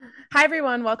Hi,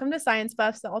 everyone. Welcome to Science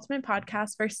Buffs, the ultimate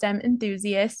podcast for STEM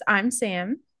enthusiasts. I'm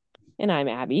Sam, And I'm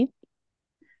Abby.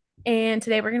 and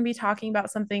today we're going to be talking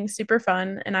about something super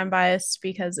fun, and I'm biased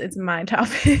because it's my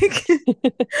topic.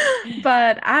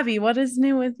 But, Abby, what is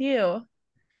new with you?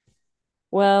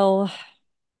 Well,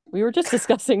 we were just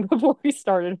discussing before we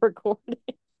started recording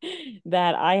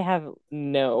that I have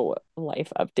no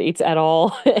life updates at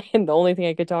all. And the only thing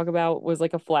I could talk about was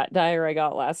like a flat tire I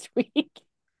got last week.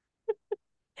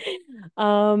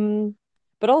 Um,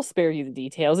 but I'll spare you the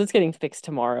details. It's getting fixed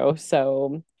tomorrow,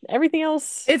 so everything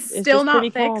else It's is still just pretty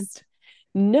not calm. fixed.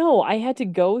 No, I had to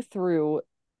go through,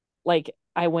 like,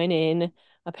 I went in.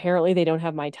 Apparently, they don't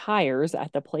have my tires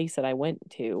at the place that I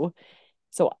went to.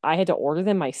 So I had to order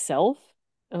them myself.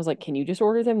 I was like, can you just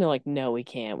order them? They're like, no, we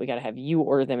can't. We got to have you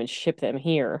order them and ship them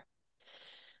here.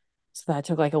 So that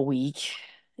took like a week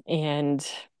and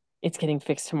it's getting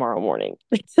fixed tomorrow morning.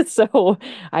 So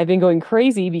I've been going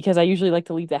crazy because I usually like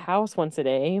to leave the house once a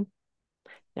day.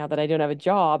 Now that I don't have a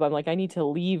job, I'm like, I need to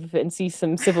leave and see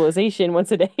some civilization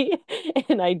once a day.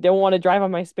 And I don't want to drive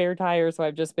on my spare tire. So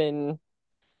I've just been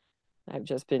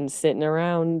sitting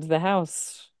around the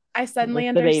house I with suddenly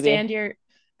the baby. understand your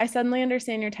I suddenly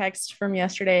understand your text from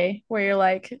yesterday where you're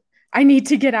like, I need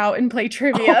to get out and play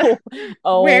trivia. Oh,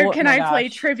 Where oh can my I play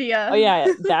gosh. Oh trivia? yeah,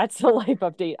 that's a life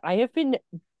update. I have been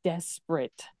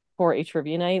desperate for a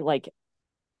trivia night, like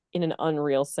in an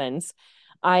unreal sense.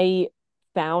 I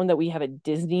found that we have a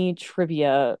Disney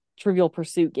trivia Trivial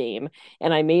Pursuit game,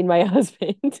 and I made my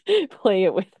husband play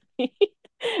it with me.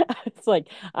 It's like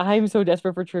I'm so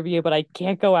desperate for trivia, but I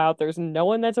can't go out. There's no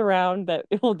one that's around that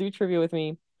will do trivia with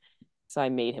me. So I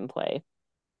made him play.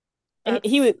 That's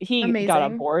He got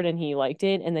on amazing. board and he liked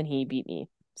it, and then he beat me.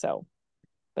 So,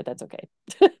 but that's okay.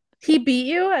 He beat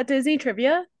you at Disney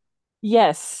trivia?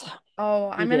 Yes, Oh,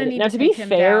 he I'm gonna did. need Now, to to be take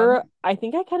him fair, down. I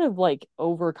think I kind of like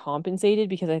overcompensated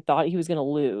because I thought he was going to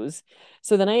lose.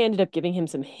 So then I ended up giving him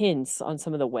some hints on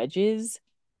some of the wedges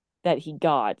that he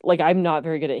got. Like, I'm not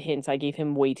very good at hints. I gave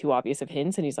him way too obvious of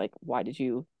hints, and he's like, "Why did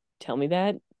you tell me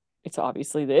that? It's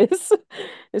obviously this."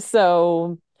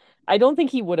 So I don't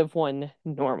think he would have won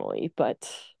normally,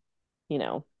 but you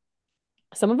know,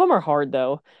 some of them are hard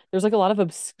though. There's like a lot of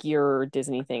obscure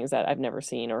Disney things that I've never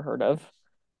seen or heard of.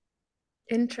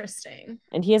 Interesting.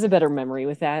 And he has a better memory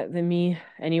with that than me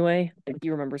anyway. Like he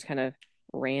remembers kind of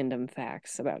random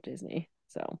facts about Disney.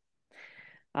 So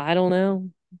I don't know,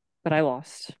 but I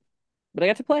lost. But I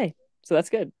got to play. So that's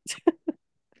good.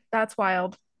 That's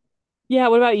wild, Yeah,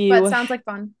 what about but you? sounds like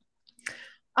fun.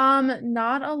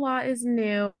 Not a lot is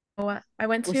new. I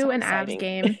went We're so to an Avs exciting.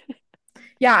 game.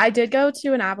 Yeah, I did go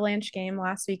to an Avalanche game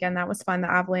last weekend. That was fun.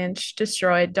 The Avalanche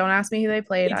destroyed. Don't ask me who they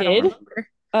played. They I don't did? remember.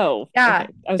 Oh, Yeah, okay.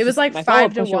 I was it was just like my five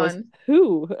follow-up to question was one.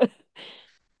 who?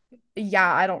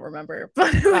 Yeah, I don't remember,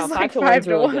 but it Wow, was five like to one's five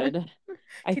to really one. good.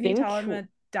 I Can you tell think I'm a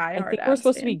I diehard think we're Avs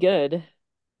supposed to be fan? good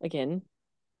again.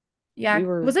 Yeah. We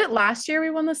were Was it last year we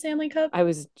won the Stanley Cup? I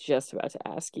was just about to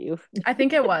ask you. I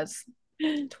think it was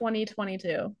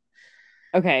 2022.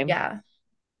 Okay. Yeah.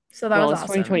 So that was Well, it's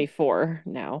awesome. 2024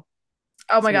 now.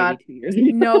 Oh my So maybe God. 2 years ago.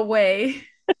 No way.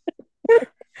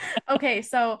 Okay,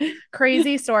 so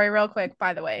crazy story, real quick,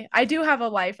 by the way. I do have a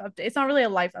life update. It's not really a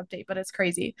life update, but it's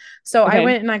crazy. So I Okay.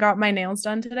 went and I got my nails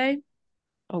done today.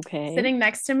 Okay. Sitting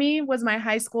next to me was my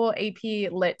high school AP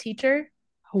lit teacher.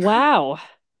 Wow.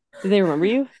 Did they remember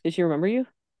you? Did she remember you?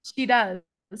 She does,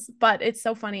 but it's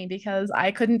so funny because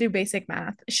I couldn't do basic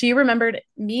math. She remembered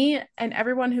me and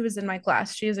everyone who was in my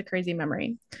class. She has a crazy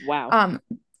memory. Wow. Um,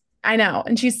 I know,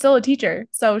 and she's still a teacher,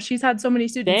 so she's had so many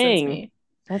students since Dang. me.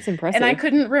 That's And I impressive.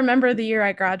 couldn't remember the year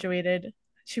I graduated.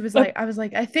 She was like, I was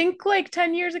like, I think like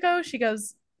 10 years ago. She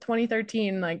goes,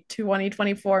 2013, like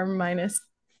 2024 minus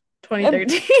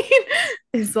 2013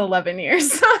 is 11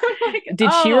 years. So I'm like,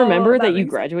 Did she oh, remember that that you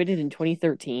makes sense. graduated in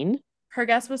 2013? Her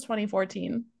guess was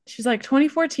 2014. She's like,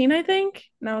 2014, I think.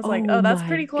 And I was like, Oh oh, that's my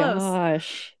pretty close.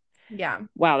 gosh. Yeah,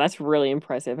 Wow, that's really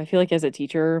impressive. I feel like as a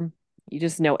teacher, you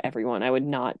just know everyone. I would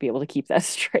not be able to keep that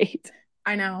straight.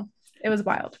 I know. It was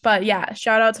wild. But yeah,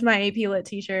 shout out to my AP Lit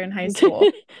teacher in high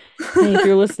school. Hey, if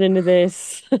you're listening to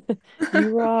this, you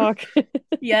rock.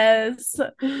 Yes.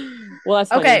 Well,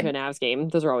 that's fun. You went to Okay. an Avs game.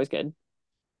 Those are always good.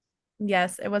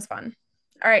 Yes, it was fun.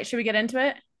 All right, should we get into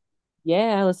it?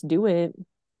 Yeah, let's do it.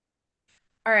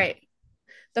 All right.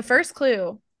 The first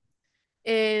clue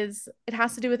is it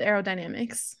has to do with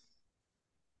aerodynamics.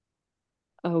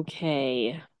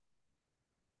 Okay.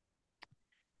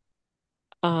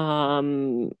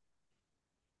 Um,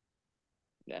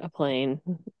 a plane.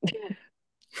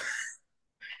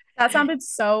 That sounded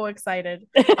so excited.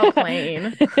 A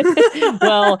plane.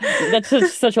 Well, that's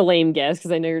just such a lame guess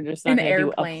because I know you're just not An going to do a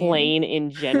airplane. plane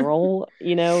in general,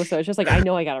 So it's just like I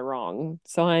know I got it wrong.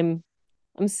 So I'm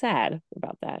sad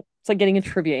about that. It's like getting a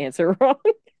trivia answer wrong.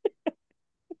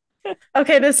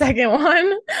 Okay, the second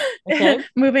one. Okay.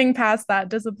 Moving past that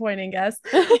disappointing guess.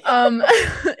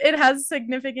 It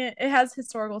has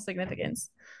historical significance.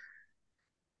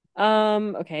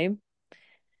 Okay.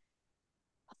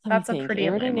 Let me That's a think. pretty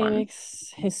lame one.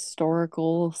 Aerodynamics,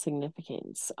 historical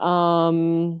significance.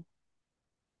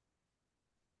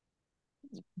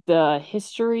 The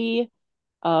history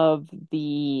of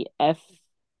the F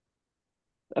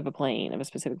of a plane, of a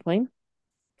specific plane.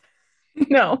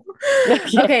 No.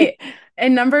 Okay. Okay.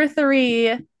 And number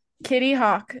three, Kitty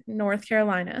Hawk, North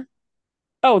Carolina.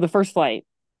 Oh, the first flight.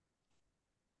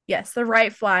 Yes, the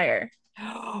Wright Flyer.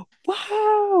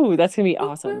 Wow, that's gonna be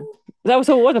awesome. Woo-hoo. That was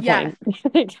so it was a Yeah,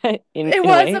 plane in it a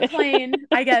was a way. plane.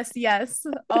 I guess, yes.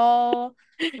 All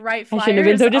Wright I shouldn't have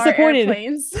been Flyers so are disappointed.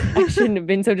 airplanes. I shouldn't have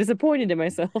been so disappointed in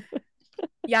myself.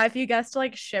 Yeah, if you guessed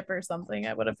like ship or something,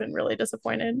 I would have been really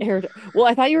disappointed. Well,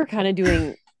 I thought you were kind of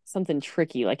doing something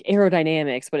tricky, like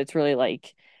aerodynamics, but it's really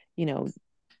like, you know,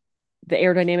 the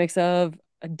aerodynamics of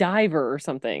a diver or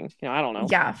something. I don't know.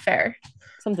 Yeah, fair.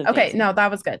 Something Okay, fancy. no,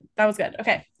 that was good. That was good.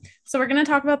 Okay. So we're going to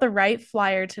talk about the Wright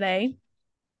Flyer today.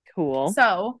 Cool.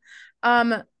 So,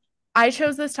 um I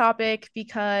chose this topic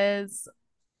because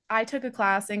I took a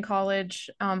class in college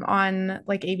on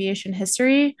like aviation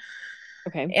history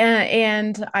Okay.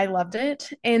 and I loved it.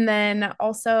 And then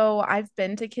also I've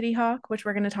been to Kitty Hawk, which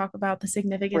we're going to talk about the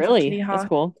significance of Kitty Really? That's Hawk,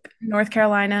 cool. North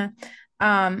Carolina.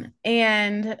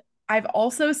 And I've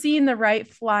also seen the Wright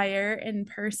Flyer in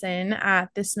person at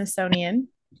the Smithsonian.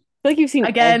 I feel like you've seen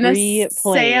Again, every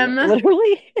plane.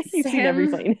 Literally, you've seen every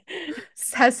Sam plane.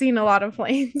 has seen a lot of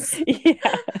planes.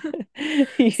 Yeah.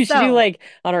 You should do So like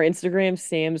on our Instagram,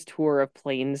 Sam's tour of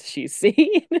planes she's seen.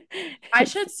 I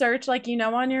It's, should search, like,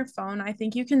 on your phone, I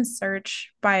think you can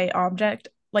search by object,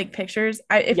 like pictures.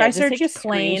 If yeah, I just take a searched screenshot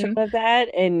plane, of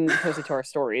that and post it to our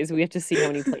stories. We have to see how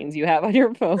many planes you have on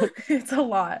your phone. it's a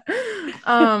lot.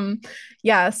 Um,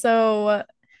 yeah, so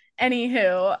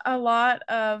anywho, a lot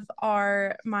of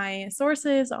my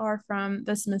sources are from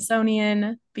the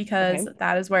Smithsonian because Okay,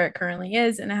 that is where it currently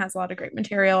is and it has a lot of great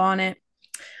material on it.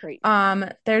 great.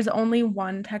 There's only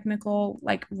one technical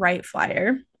like Wright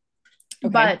Flyer,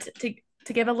 Okay, but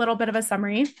to give a little bit of a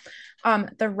summary,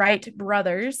 the Wright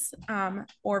brothers,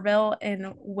 Orville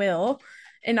and Will,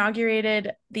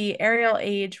 inaugurated the aerial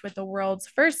age with the world's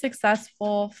first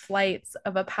successful flights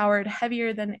of a powered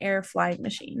heavier than air flying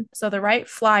machine. So the Wright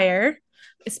Flyer,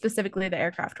 is specifically the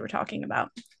aircraft we're talking about,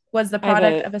 was the I have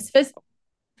product a of a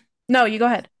No, you go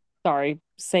ahead. sorry,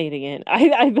 say it again.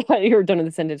 I thought you were done with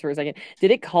the sentence for a second.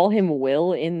 Did it call him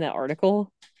Will in the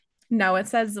article? No, it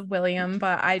says William,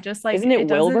 but I just like Isn't it it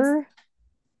doesn't. Wilbur?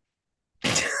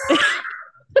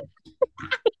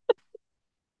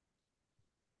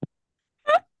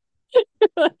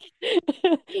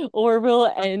 Orville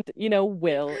and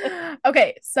Will.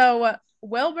 Okay, so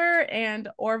Wilbur and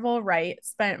Orville Wright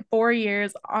spent 4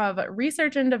 years of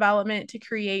research and development to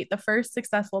create the first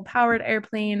successful powered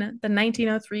airplane, the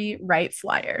 1903 Wright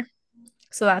Flyer.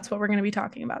 So that's what we're going to be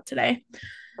talking about today.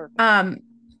 Perfect. Um,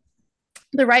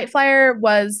 the Wright Flyer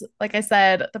was, like I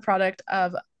said, the product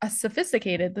of a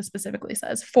sophisticated, this specifically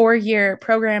says, 4 year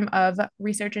program of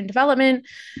research and development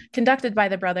conducted by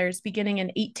the brothers beginning in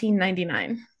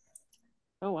 1899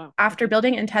 Oh wow. after Okay.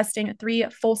 building and testing three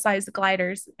full-size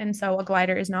gliders. And so a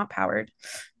glider is not powered.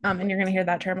 And you're going to hear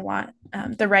that term a lot.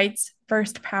 The Wrights'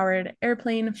 first powered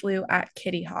airplane flew at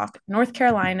Kitty Hawk, North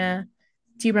Carolina.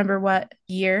 Do you remember what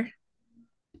year?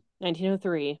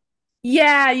 1903.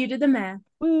 Yeah, you did the math.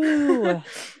 Woo.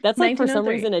 That's like for some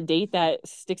 1903. reason a date that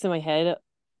sticks in my head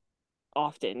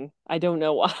often. I don't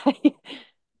know why.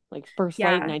 Like first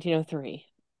flight Yeah. 1903.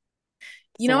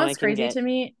 That's You the know one I what's can crazy get. to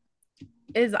me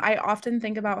is I often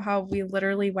think about how we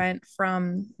literally went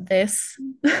from this,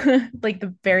 like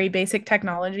the very basic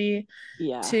technology,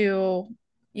 Yeah. to,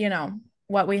 you know,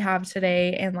 what we have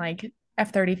today in like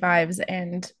F-35s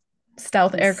and It's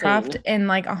stealth aircraft insane. in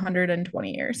like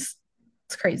 120 years.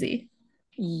 It's crazy.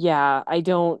 Yeah, I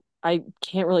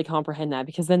can't really comprehend that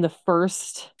because then the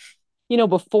first,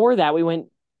 before that we went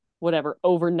whatever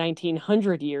over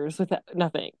 1900 years with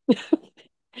nothing.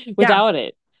 Yeah, Without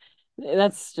it.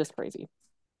 That's just crazy.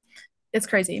 it's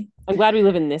crazy. I'm glad we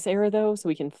live in this era though, so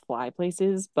we can fly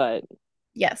places, but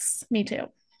Yes, me too. yeah.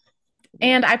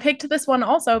 And I picked this one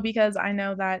also because I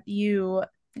know that you,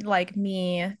 like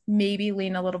me, maybe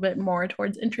lean a little bit more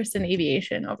towards interest in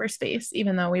aviation over space,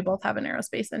 even though we both have an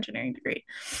aerospace engineering degree.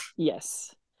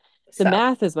 Yes. The So,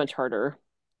 math is much harder,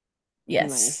 in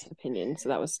my yes. opinion. So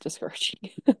that was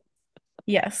discouraging.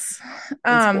 Yes.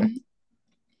 In school. Um,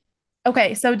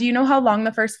 okay, so do you know how long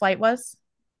the first flight was?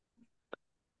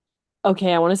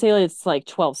 Okay, I want to say it's like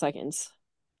 12 seconds.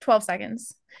 12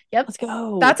 seconds. Yep. Let's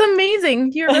go. That's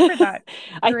amazing. You remember that.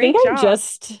 I think Great I job.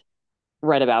 just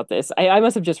read about this. I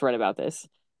must have just read about this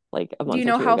like a Do you month or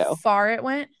know two how ago. far it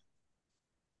went?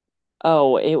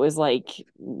 Oh, it was like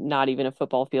not even a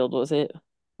football field, was it?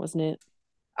 Wasn't it?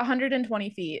 120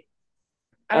 feet.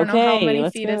 I don't know how Okay, many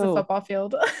let's feet is a go. football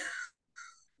field.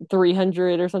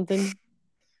 300 or something,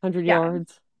 100 Yeah.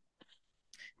 yards.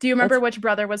 Do you remember That's which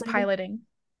brother was pretty good. piloting?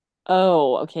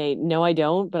 Oh, okay. No, I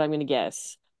don't, but I'm gonna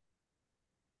guess.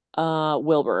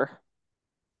 Wilbur.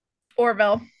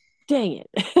 Orville. Dang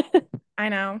it. I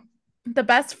know. The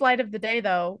best flight of the day,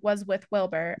 though, was with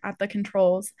Wilbur at the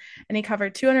controls, and he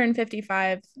covered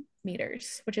 255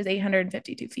 meters, which is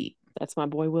 852 feet. That's my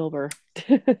boy Wilbur.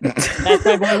 That's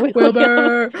my boy Will.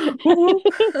 Wilbur.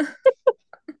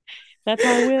 That's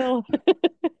my Will.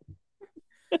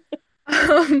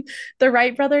 Um, the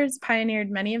Wright brothers pioneered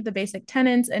many of the basic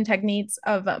tenets and techniques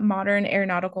of modern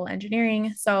aeronautical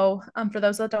engineering. So, for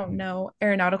those that don't know,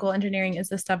 aeronautical engineering is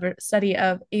the study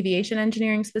of aviation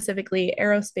engineering, specifically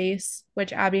aerospace,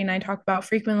 which Abby and I talk about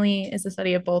frequently, is the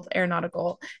study of both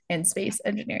aeronautical and space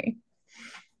engineering.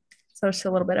 So, just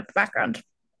a little bit of background.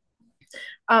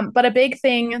 But a big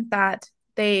thing that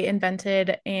they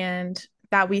invented and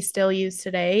that we still use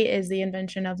today is the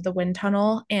invention of the wind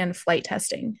tunnel and flight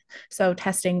testing. So,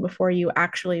 testing before you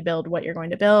actually build what you're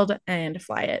going to build and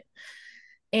fly it.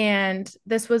 And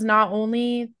this was not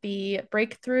only the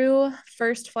breakthrough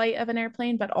first flight of an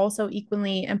airplane, but also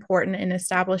equally important in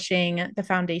establishing the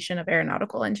foundation of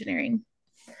aeronautical engineering.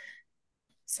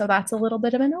 So, that's a little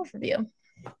bit of an overview.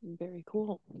 Very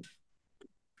cool.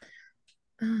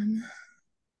 Um,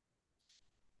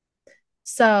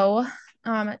 So,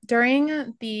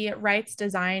 during the Wright's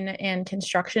design and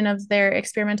construction of their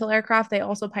experimental aircraft, they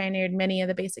also pioneered many of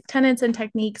the basic tenets and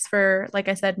techniques for, like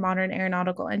I said, modern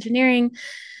aeronautical engineering.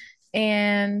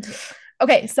 And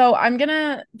okay, so I'm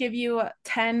gonna give you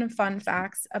 10 fun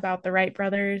facts about the Wright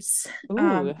brothers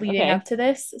Ooh, leading okay. up to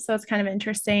this. So it's kind of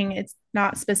interesting. It's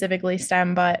not specifically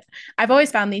STEM, but I've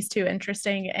always found these two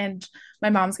interesting. And my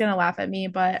mom's gonna laugh at me,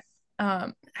 but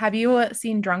have you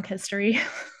seen Drunk History?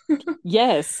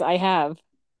 Yes, I have.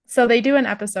 So they do an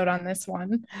episode on this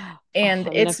one, Oh, and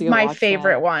I'm gonna have it's to go my watch that.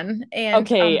 favorite one. And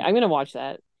Okay, I'm gonna watch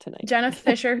that tonight. Jenna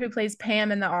Fisher, who plays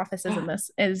Pam in The Office,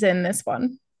 is in this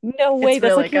one. No way, It's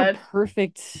that's really like your good.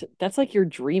 perfect, that's like your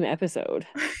dream episode.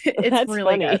 It's That's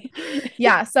really good. funny.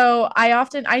 Yeah. So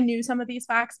I knew some of these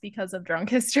facts because of Drunk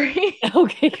History.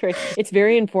 Okay, great. It's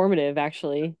very informative,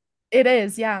 actually. It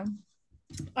is, yeah.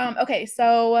 Okay,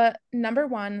 so number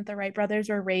one, the Wright brothers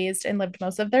were raised and lived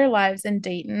most of their lives in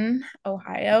Dayton,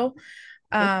 Ohio.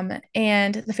 Okay.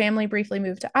 And the family briefly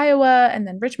moved to Iowa and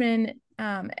then Richmond,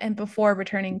 and before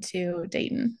returning to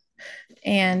Dayton.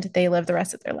 And they lived the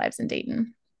rest of their lives in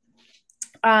Dayton.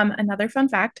 Another fun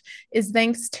fact is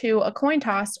thanks to a coin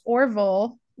toss,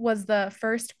 Orville was the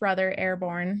first brother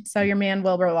airborne. So your man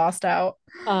Wilbur lost out.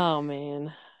 Oh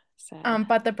man, sad.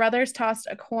 But the brothers tossed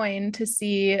a coin to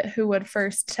see who would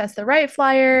first test the Wright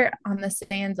Flyer on the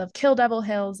sands of Kill Devil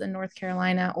Hills in North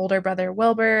Carolina. Older brother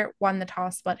Wilbur won the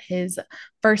toss, but his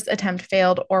first attempt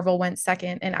failed. Orville went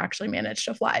second and actually managed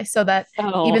to fly. So that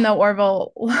even Oh, though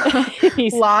Orville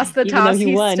he's lost the even though toss, he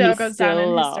he won, still he goes down in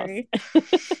still lost. history.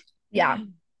 Yeah.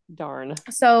 Darn.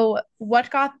 So, what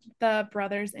got the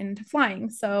brothers into flying?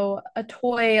 So, a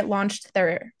toy launched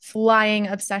their flying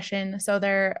obsession. So,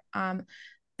 their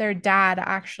dad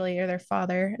actually, or their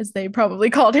father, as they probably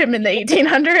called him in the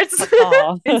 1800s,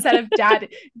 Oh, instead of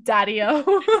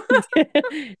daddy-o,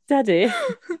 Daddy.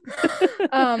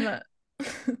 um,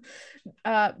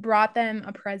 brought them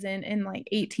a present in like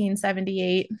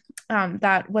 1878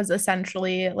 that was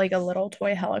essentially like a little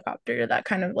toy helicopter that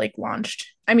kind of like launched.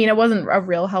 I mean, it wasn't a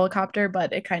real helicopter,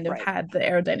 but it kind of Right. had the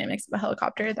aerodynamics of a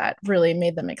helicopter that really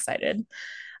made them excited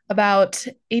about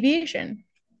aviation.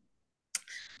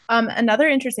 Another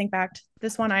interesting fact,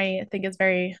 this one I think is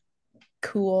very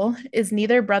cool, is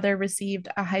neither brother received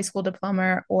a high school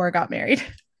diploma or got married. It's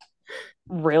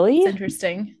Really?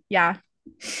 interesting. Yeah.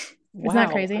 Isn't that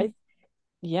Wow. crazy?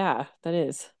 Yeah, that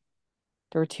is.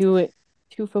 They were too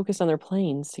focused on their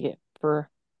planes to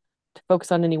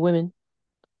focus on any women.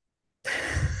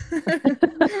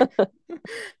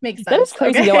 Makes That is sense.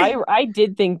 crazy though. Okay. I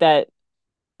did think that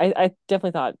I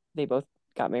definitely thought they both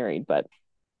got married, but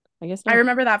I guess I not.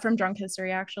 remember that from Drunk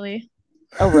History, actually.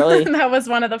 Oh, really? That was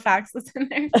one of the facts that's in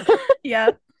there.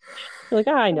 Yeah. You're like,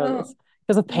 ah, I know Oh, this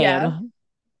because of yeah. Pam.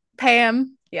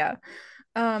 Pam. Yeah.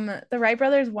 The Wright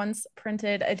brothers once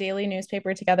printed a daily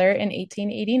newspaper together in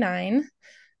 1889.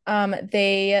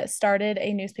 They started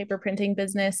a newspaper printing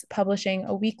business, publishing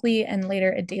a weekly and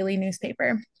later a daily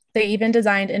newspaper. They even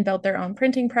designed and built their own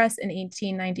printing press in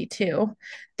 1892.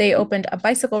 They opened a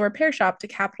bicycle repair shop to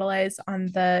capitalize on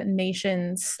the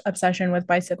nation's obsession with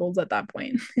bicycles at that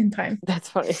point in time. That's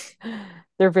funny.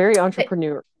 They're very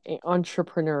entrepreneurial.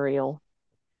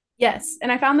 Yes,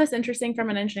 and I found this interesting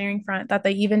from an engineering front that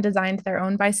they even designed their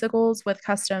own bicycles with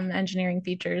custom engineering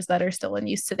features that are still in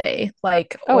use today,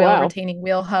 like Oh oil wow. retaining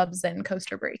wheel hubs and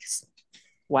coaster brakes.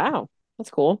 Wow.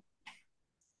 That's cool.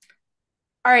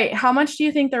 All right, how much do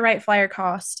you think the Wright Flyer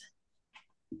cost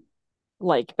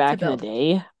Like to back in the build?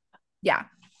 day, Yeah,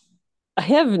 I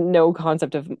have no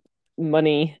concept of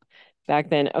money back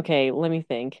then. Okay, let me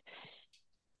think.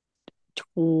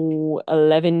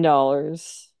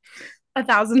 $11. Oh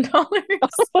 $1,000.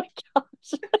 my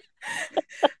gosh.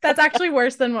 That's actually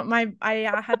worse than what my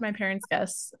I had my parents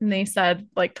guess, and they said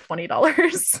like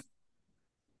 $20.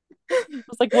 I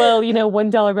was like, well,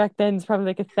 $1 back then is probably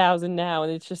like 1,000 now,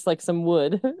 and it's just like some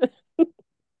wood.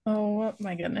 Oh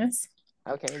my goodness.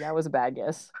 Okay, that was a bad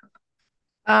guess.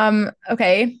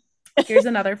 Okay. Here's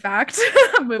another fact.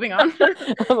 Moving on.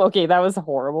 Okay, that was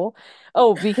horrible.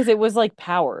 Oh, because it was like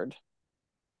powered,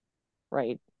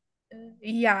 right?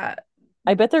 Yeah.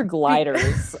 I bet their Be-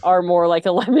 gliders are more like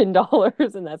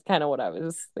 $11, and that's kind of what I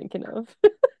was thinking of.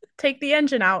 Take the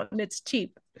engine out and it's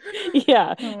cheap.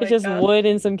 Yeah, Oh it's my just God. wood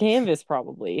and some canvas,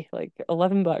 probably. Like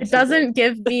It $11 is it. doesn't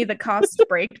give me the cost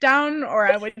breakdown, or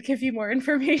I would give you more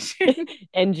information.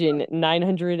 Engine,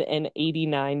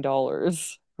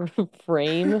 $989.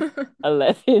 Frame,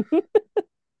 11.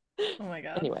 Oh my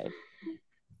God. Anyway,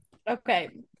 Okay.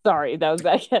 sorry, that was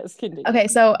bad guess. Continue. Okay.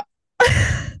 So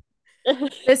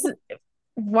this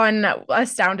one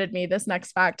astounded me, this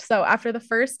next fact. So after the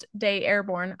first day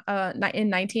airborne in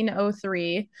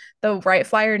 1903, the Wright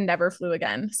Flyer never flew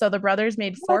again. So the brothers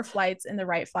made four What? flights in the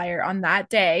Wright Flyer on that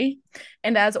day.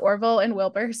 And as Orville and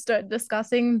Wilbur stood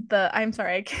discussing I'm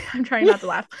sorry, I'm trying not to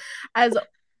laugh. As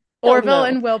Oh Orville no.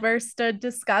 and Wilbur stood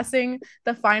discussing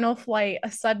the final flight,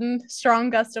 a sudden strong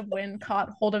gust of wind caught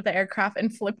hold of the aircraft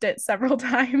and flipped it several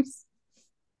times.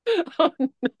 Oh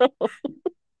no.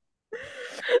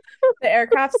 The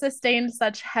aircraft sustained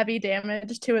such heavy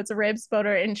damage to its ribs,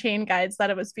 motor, and chain guides that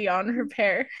it was beyond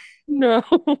repair. No.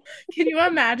 Can you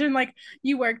imagine, like,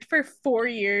 you worked for 4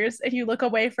 years and you look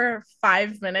away for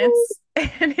 5 minutes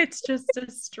and it's just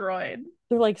destroyed?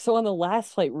 They're like, so on the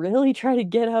last flight, really try to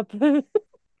get up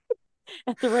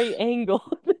at the right angle.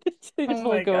 They just Oh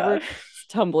my look over, God. it's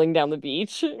tumbling down the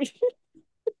beach.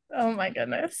 Oh my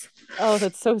goodness. Oh,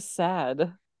 that's so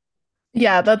sad.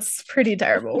 Yeah, that's pretty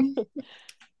terrible.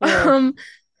 Oh. Um,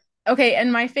 okay,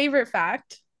 and my favorite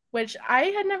fact, which I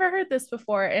had never heard this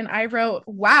before, and I wrote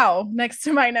wow next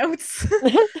to my notes.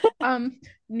 um,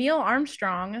 Neil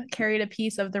Armstrong carried a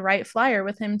piece of the Wright Flyer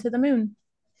with him to the moon.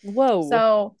 Whoa,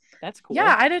 So, that's yeah, cool.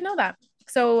 I didn't know that.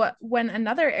 So, when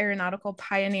another aeronautical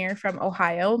pioneer from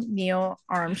Ohio, Neil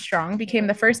Armstrong, became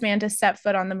the first man to step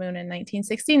foot on the moon in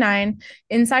 1969,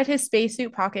 inside his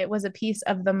spacesuit pocket was a piece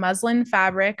of the muslin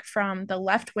fabric from the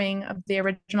left wing of the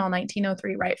original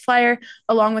 1903 Wright Flyer,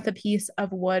 along with a piece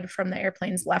of wood from the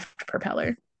airplane's left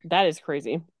propeller. That is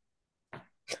crazy.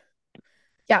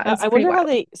 Yeah, I it's I pretty wonder how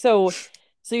wild. so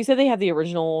you said they have the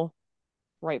original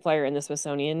Wright Flyer in the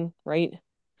Smithsonian, right?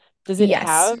 Does it Yes.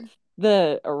 have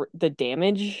the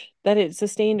damage that it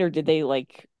sustained, or did they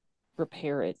like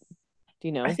repair it? Do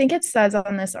you I know? think it says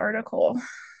on this article.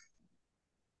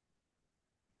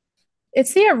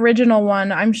 It's the original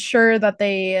one. I'm sure that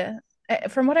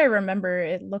from what I remember,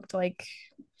 it looked like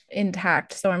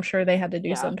intact. So I'm sure they had to do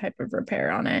Yeah, some type of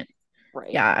repair on it.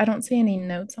 right. Yeah, I don't see any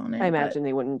notes on I it, but imagine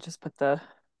they wouldn't just put the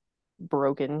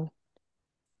broken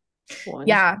one.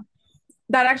 yeah,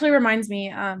 that actually reminds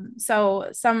me. So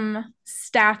some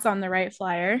stats on the Wright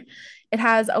Flyer. It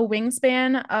has a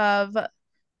wingspan of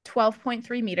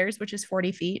 12.3 meters, which is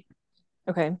 40 feet.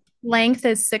 Okay. Length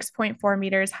is 6.4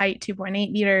 meters, height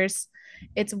 2.8 meters.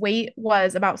 Its weight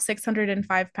was about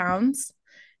 605 pounds.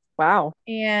 Wow.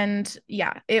 And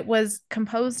yeah, it was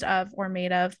composed of or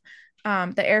made of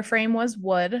the airframe was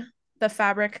wood, the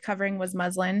fabric covering was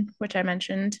muslin, which I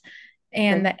mentioned,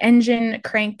 and Okay. the engine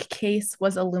crankcase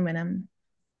was aluminum.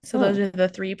 So those Hmm. are the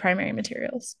three primary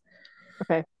materials.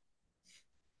 Okay.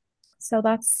 So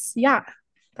that's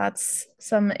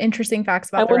some interesting facts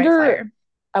I about the Wright wonder Flyer.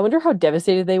 I wonder how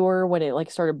devastated they were when it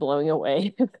like started blowing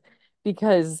away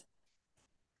because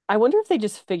I wonder if they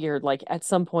just figured like at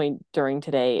some point during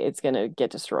today it's gonna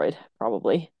get destroyed,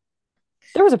 probably.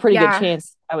 There was a pretty good Yeah,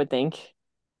 chance, I would think.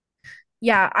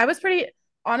 Yeah,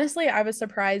 honestly, I was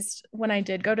surprised when I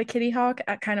did go to Kitty Hawk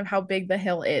at kind of how big the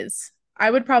hill is. I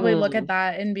would probably look at Mm.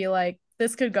 that and be like,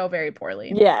 this could go very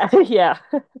poorly. Yeah, yeah.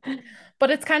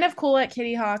 But it's kind of cool at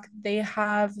Kitty Hawk. They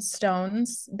have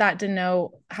stones that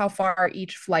denote how far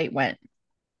each flight went.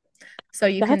 So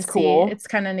you can That's see cool. it's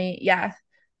kind of neat. Yeah.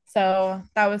 So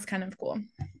that was kind of cool.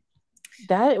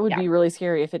 That would Yeah. be really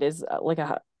scary if it is like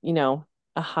a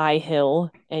high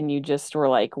hill and you just were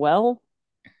like, well,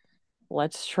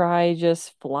 let's try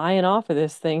just flying off of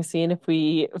this thing, seeing if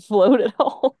we float at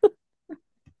all.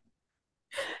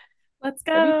 Let's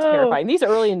That'd be go. terrifying. These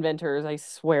early inventors, I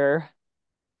swear,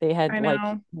 they had I like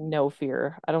know. no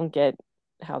fear. I don't get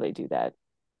how they do that.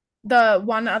 The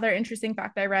one other interesting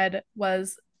fact I read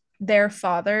was their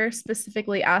father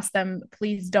specifically asked them,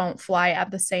 please don't fly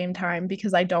at the same time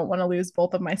because I don't want to lose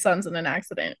both of my sons in an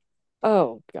accident.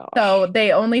 Oh So gosh.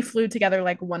 they only flew together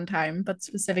like one time, but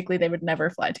specifically they would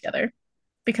never fly together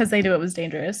because they knew it was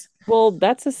dangerous. Well,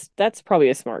 that's probably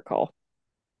a smart call,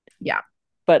 Yeah.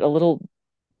 but a little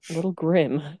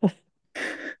grim.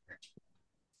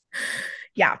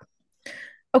 Yeah.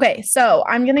 Okay, so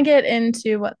I'm going to get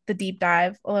into the deep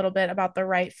dive a little bit about the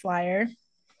Wright Flyer.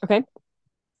 Okay.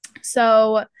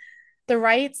 So the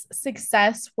Wrights'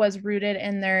 success was rooted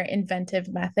in their inventive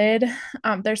method,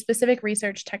 their specific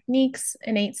research techniques,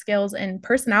 innate skills, and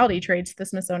personality traits, the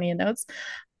Smithsonian notes,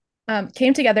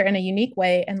 came together in a unique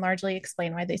way and largely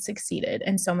explain why they succeeded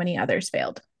and so many others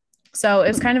failed. So it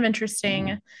was Hmm. kind of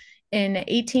interesting. In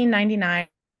 1899,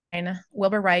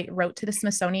 Wilbur Wright wrote to the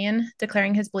Smithsonian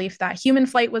declaring his belief that human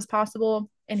flight was possible,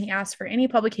 and he asked for any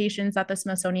publications that the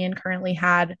Smithsonian currently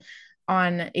had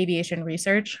on aviation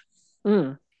research.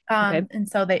 Mm. Okay. And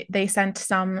so they sent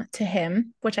some to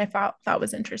him, which I thought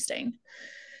was interesting.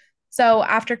 So,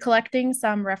 after collecting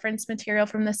some reference material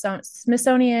from the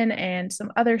Smithsonian and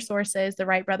some other sources, the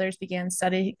Wright brothers began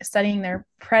studying their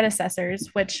predecessors.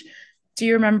 Which, do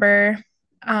you remember?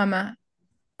 Um,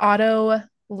 Otto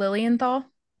Lilienthal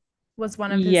was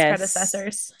one of his Yes.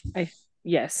 predecessors. I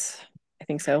yes, I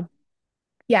think so.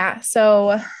 Yeah,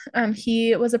 so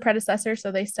he was a predecessor,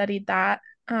 so they studied that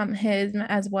him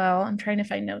as well. I'm trying to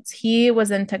find notes. He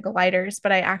was into gliders,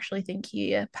 but I actually think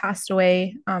he passed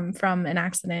away from an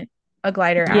accident, a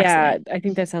glider Yeah, accident. I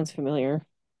think that sounds familiar.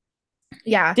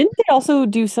 Yeah, Didn't they also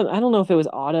do some, I don't know if it was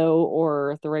Otto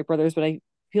or the Wright brothers, but I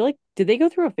feel like did they go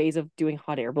through a phase of doing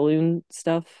hot air balloon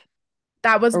stuff?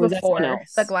 that was Or was that someone before the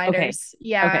else? Okay. gliders.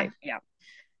 Yeah. Okay. Yeah.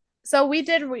 So we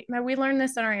learned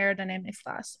this in our aerodynamics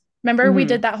class. Remember we Hmm.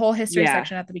 did that whole history Yeah.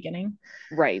 section at the beginning?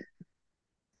 Right.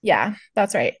 Yeah,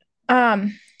 that's right.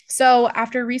 Um, so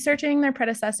after researching their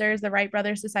predecessors, the Wright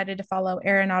brothers decided to follow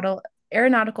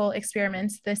aeronautical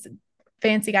experiments. This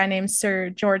fancy guy named Sir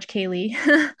George Cayley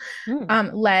Hmm.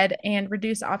 led and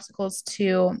reduced obstacles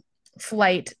to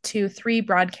flight to three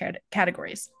broad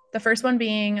categories. The first one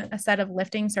being a set of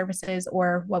lifting surfaces,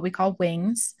 or what we call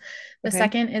wings. The Okay.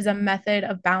 second is a method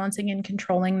of balancing and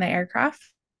controlling the aircraft,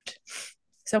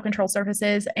 so control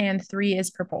surfaces. And three is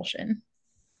propulsion.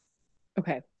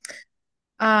 Okay.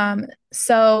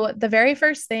 So the very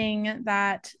first thing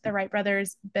that the Wright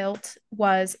brothers built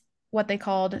was what they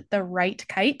called the Wright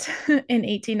kite in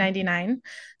 1899.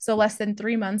 So less than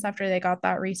 3 months after they got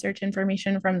that research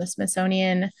information from the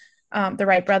Smithsonian, the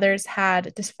Wright brothers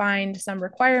had defined some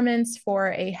requirements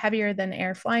for a heavier than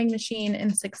air flying machine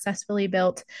and successfully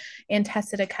built and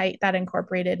tested a kite that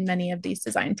incorporated many of these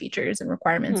design features and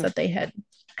requirements Hmm. that they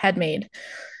had made.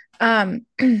 Um,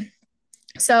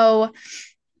 so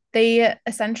they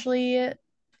essentially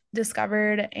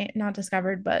not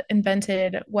discovered, but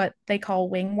invented what they call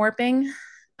wing warping.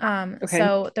 Okay.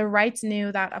 So the Wrights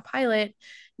knew that a pilot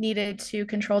needed to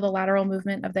control the lateral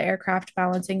movement of the aircraft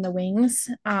balancing the wings,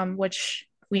 which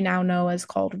we now know is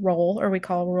called roll, or we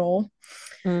call roll,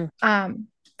 Hmm. um,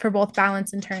 for both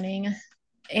balance and turning.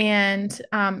 And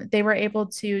they were able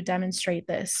to demonstrate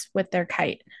this with their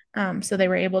kite. So they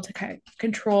were able to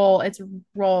control its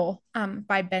roll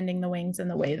by bending the wings in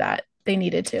the way that they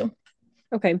needed to. Do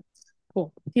Okay.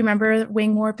 Cool. you remember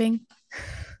wing warping?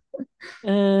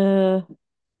 Uh,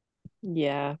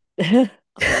 yeah. A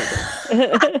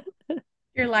little bit.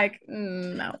 You're like,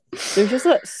 no. There's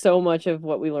just so much of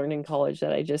what we learned in college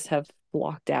that I just have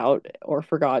blocked out or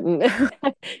forgotten. You're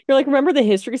like, remember the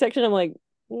history section? I'm like,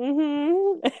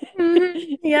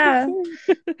 mm-hmm. Yeah.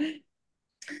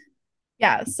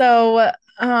 Yeah. So,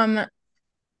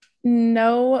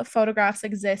 no photographs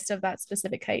exist of that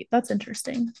specific kite. That's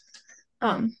interesting.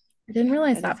 Huh. I didn't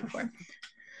realize That is that before. interesting.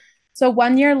 So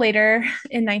 1 year later,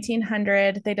 in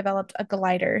 1900, they developed a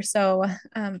glider. So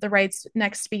the Wrights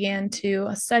next began to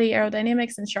study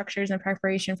aerodynamics and structures in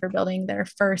preparation for building their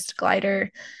first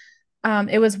glider.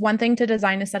 It was one thing to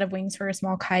design a set of wings for a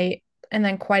small kite, and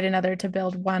then quite another to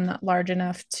build one large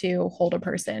enough to hold a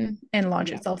person and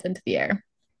launch Yeah. itself into the air.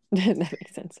 That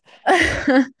makes sense.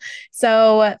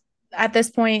 So at this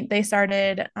point, they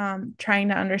started trying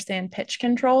to understand pitch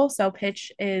control. So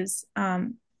pitch is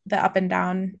the up and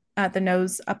down, the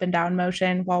nose up and down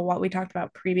motion, while what we talked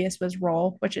about previous was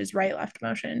roll, which is right left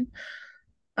motion.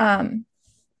 Um,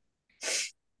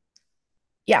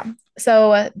 yeah.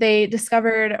 So they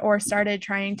discovered or started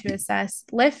trying to assess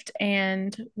lift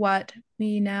and what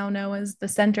we now know as the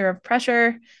center of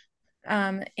pressure,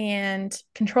 and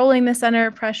controlling the center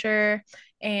of pressure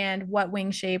and what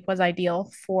wing shape was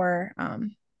ideal for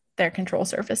their control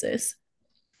surfaces.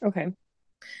 Okay.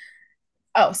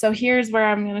 Oh, so here's where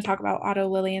I'm going to talk about Otto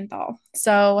Lilienthal.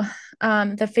 So,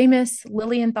 the famous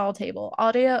Lilienthal table.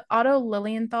 Otto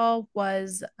Lilienthal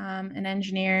was an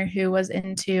engineer who was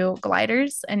into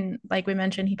gliders. And like we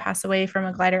mentioned, he passed away from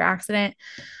a glider accident.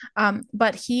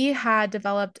 But he had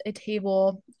developed a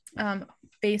table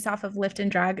based off of lift and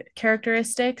drag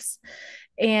characteristics.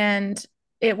 And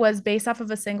it was based off of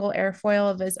a single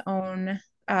airfoil of his own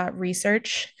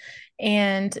research,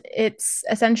 and it's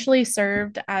essentially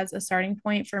served as a starting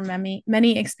point for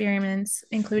many experiments,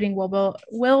 including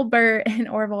Wilbur and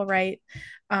Orville Wright,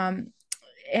 and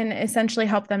essentially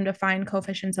help them define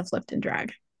coefficients of lift and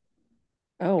drag.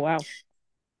 Oh, wow.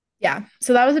 Yeah,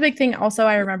 so that was a big thing. Also,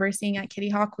 I remember seeing at Kitty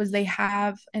Hawk was they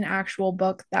have an actual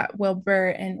book that Wilbur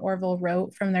and Orville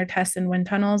wrote from their tests in wind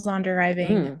tunnels on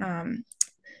deriving Mm.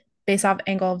 based off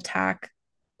angle of attack,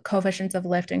 coefficients of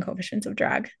lift, and coefficients of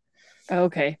drag.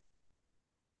 Okay.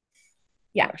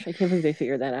 Yeah, Gosh, I can't believe they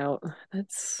figured that out.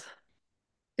 That's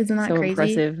isn't that so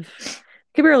crazy? impressive. I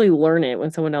could barely learn it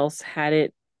when someone else had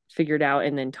it figured out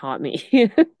and then taught me.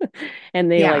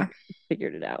 And they Yeah, like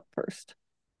figured it out first.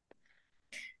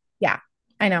 yeah,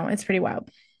 I know. It's pretty wild.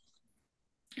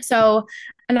 So,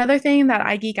 another thing that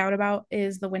I geek out about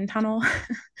is the wind tunnel.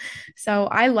 So,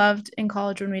 I loved in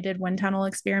college when we did wind tunnel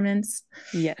experiments,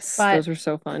 Yes, but those are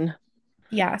so fun.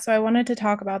 yeah, so I wanted to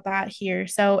talk about that here.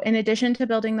 So, in addition to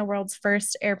building the world's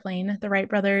first airplane, the Wright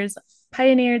brothers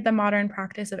pioneered the modern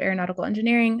practice of aeronautical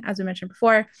engineering, as we mentioned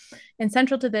before. And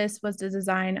central to this was the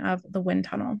design of the wind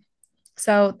tunnel.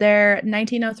 So, their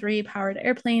 1903 powered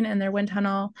airplane and their wind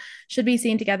tunnel should be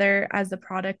seen together as the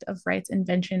product of Wright's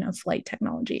invention of flight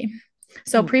technology.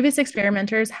 So, Mm, previous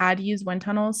experimenters had used wind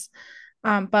tunnels,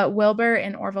 but Wilbur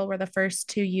and Orville were the first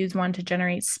to use one to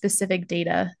generate specific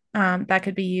data that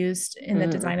could be used in the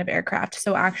mm. design of aircraft.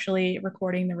 So, actually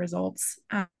recording the results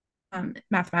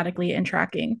mathematically and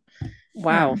tracking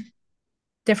Wow. um,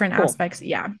 different Cool. aspects,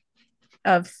 yeah,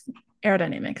 of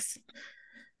aerodynamics.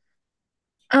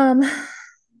 Um,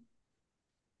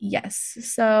 yes.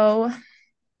 So,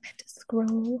 I have to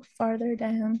scroll farther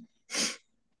down.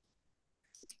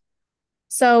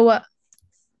 So,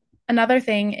 another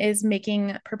thing is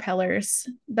making propellers,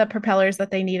 the propellers that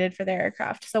they needed for their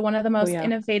aircraft. So, one of the Oh most yeah.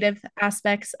 innovative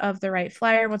aspects of the Wright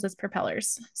Flyer was its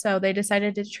propellers. So, they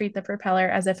decided to treat the propeller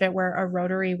as if it were a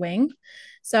rotary wing.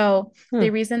 So, they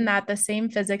Hmm. reasoned that the same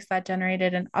physics that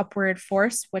generated an upward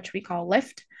force, which we call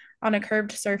lift, on a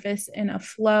curved surface in a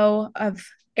flow of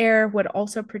air would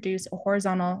also produce a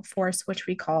horizontal force, which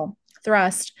we call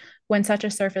thrust, when such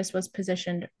a surface was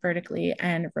positioned vertically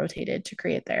and rotated to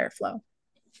create the airflow.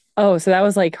 Oh, so that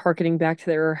was like harkening back to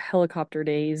their helicopter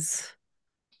days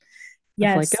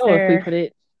of like, Yes, oh, if we there put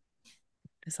it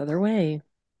this other way,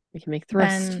 we can make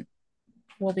thrust. then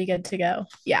we'll be good to go.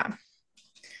 Yeah.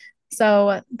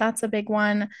 So that's a big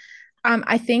one.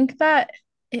 I think that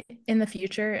in the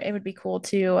future, it would be cool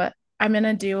to. I'm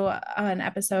gonna do an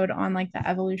episode on like the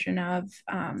evolution of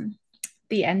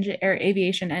the engine or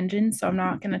aviation engine. So I'm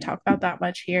not gonna talk about that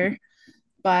much here,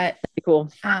 but Pretty cool.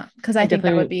 because I I think that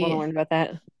definitely would want to be learn about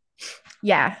that.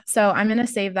 yeah. So I'm gonna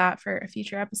save that for a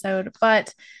future episode.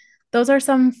 But those are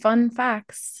some fun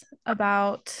facts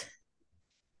about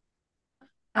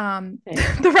Okay.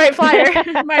 the Wright Flyer.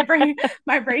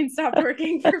 My brain stopped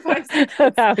working for 5 seconds.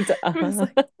 About, It was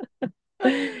like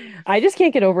I just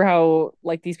can't get over how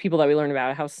like these people that we learn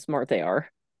about how smart they are.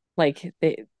 Like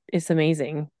it's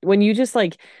amazing. When you just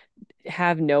like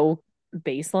have no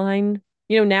baseline,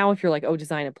 now if you're like, oh,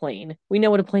 design a plane, we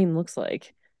know what a plane looks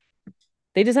like.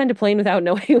 They designed a plane without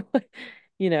knowing what,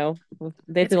 you know,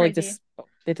 they have it's to like crazy. dis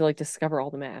they have to like discover all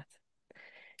the math.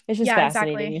 It's just Yeah,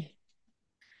 exactly. fascinating.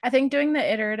 I think doing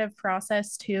the iterative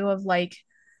process too of like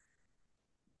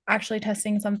actually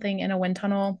testing something in a wind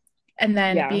tunnel and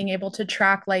then Yeah, being able to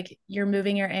track like you're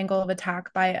moving your angle of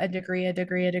attack by a degree,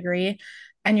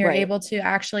 and you're right. able to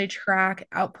actually track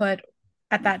output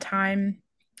at that time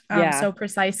Yeah. so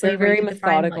precisely They're where you very could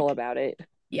define methodical like, about it.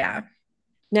 yeah.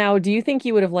 Now, do you think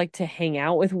you would have liked to hang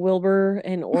out with Wilbur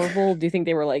and Orville? Do you think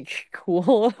they were like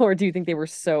cool, or do you think they were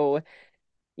so,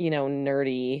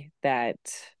 nerdy that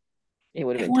it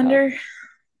would have I been tough? wonder,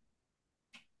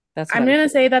 That's what I'm I'm gonna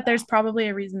say curious that there's about. probably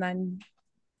a reason that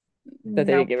That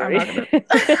they didn't nope, get I'm not married.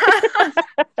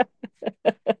 gonna.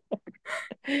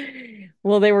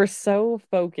 Well, they were so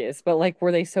focused, but like,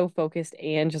 were they so focused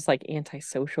and just like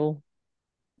antisocial?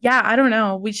 Yeah, I don't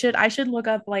know. I should look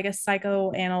up like a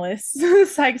psychoanalyst,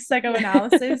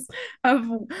 psychoanalysis of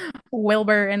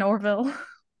Wilbur and Orville.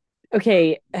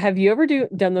 Okay, have you ever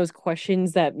done those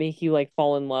questions that make you like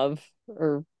fall in love,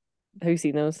 or have you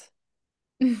seen those?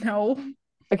 No.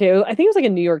 Okay, I think it was like a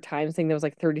New York Times thing that was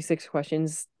like 36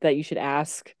 questions that you should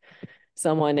ask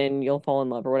someone and you'll fall in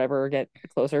love or whatever, or get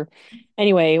closer.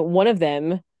 Anyway, one of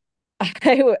them,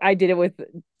 I did it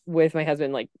with my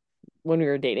husband like when we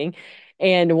were dating,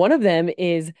 and one of them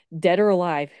is dead or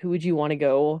alive, who would you want to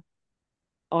go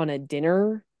on a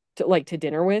dinner to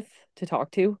dinner with, to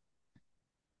talk to?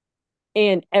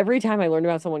 And every time I learned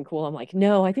about someone cool, I'm like,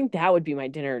 no, I think that would be my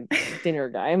dinner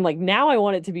guy. I'm like, now I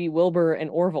want it to be Wilbur and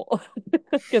Orville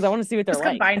because I want to see what they're Just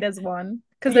like. combined as one.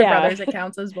 Because they're Yeah. brothers, it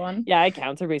counts as one. Yeah, it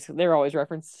counts. They're always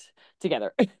referenced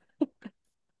together.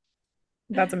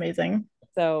 That's amazing.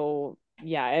 So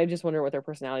yeah, I just wonder what their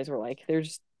personalities were like. They're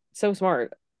just so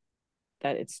smart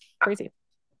that it's crazy.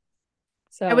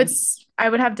 I would So I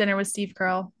would have dinner with Steve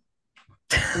Carell.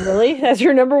 really, that's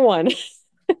your number one.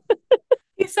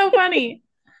 He's so funny.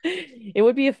 It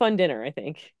would be a fun dinner, I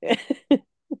think. I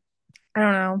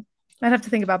don't know. I'd have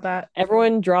to think about that.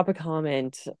 Everyone drop a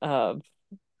comment of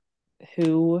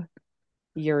who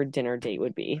your dinner date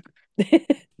would be.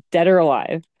 Dead or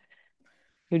alive.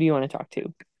 Who do you want to talk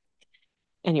to?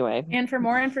 Anyway, And for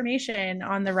more information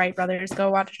on the Wright brothers,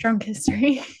 go watch Drunk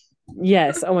History.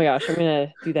 yes. Oh my gosh, I'm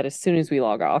gonna do that as soon as we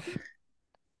log off.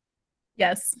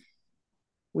 Yes.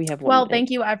 We have one Well, minute. thank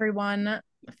you everyone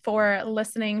for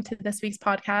listening to this week's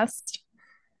podcast.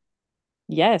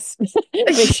 Yes.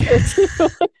 Make sure to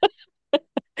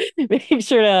make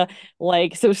sure to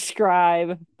like,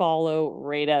 subscribe, follow,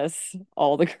 rate us,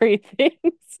 all the great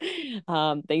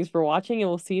things. Thanks for watching, and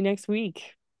we'll see you next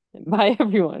week. Bye,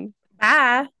 everyone.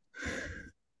 Bye.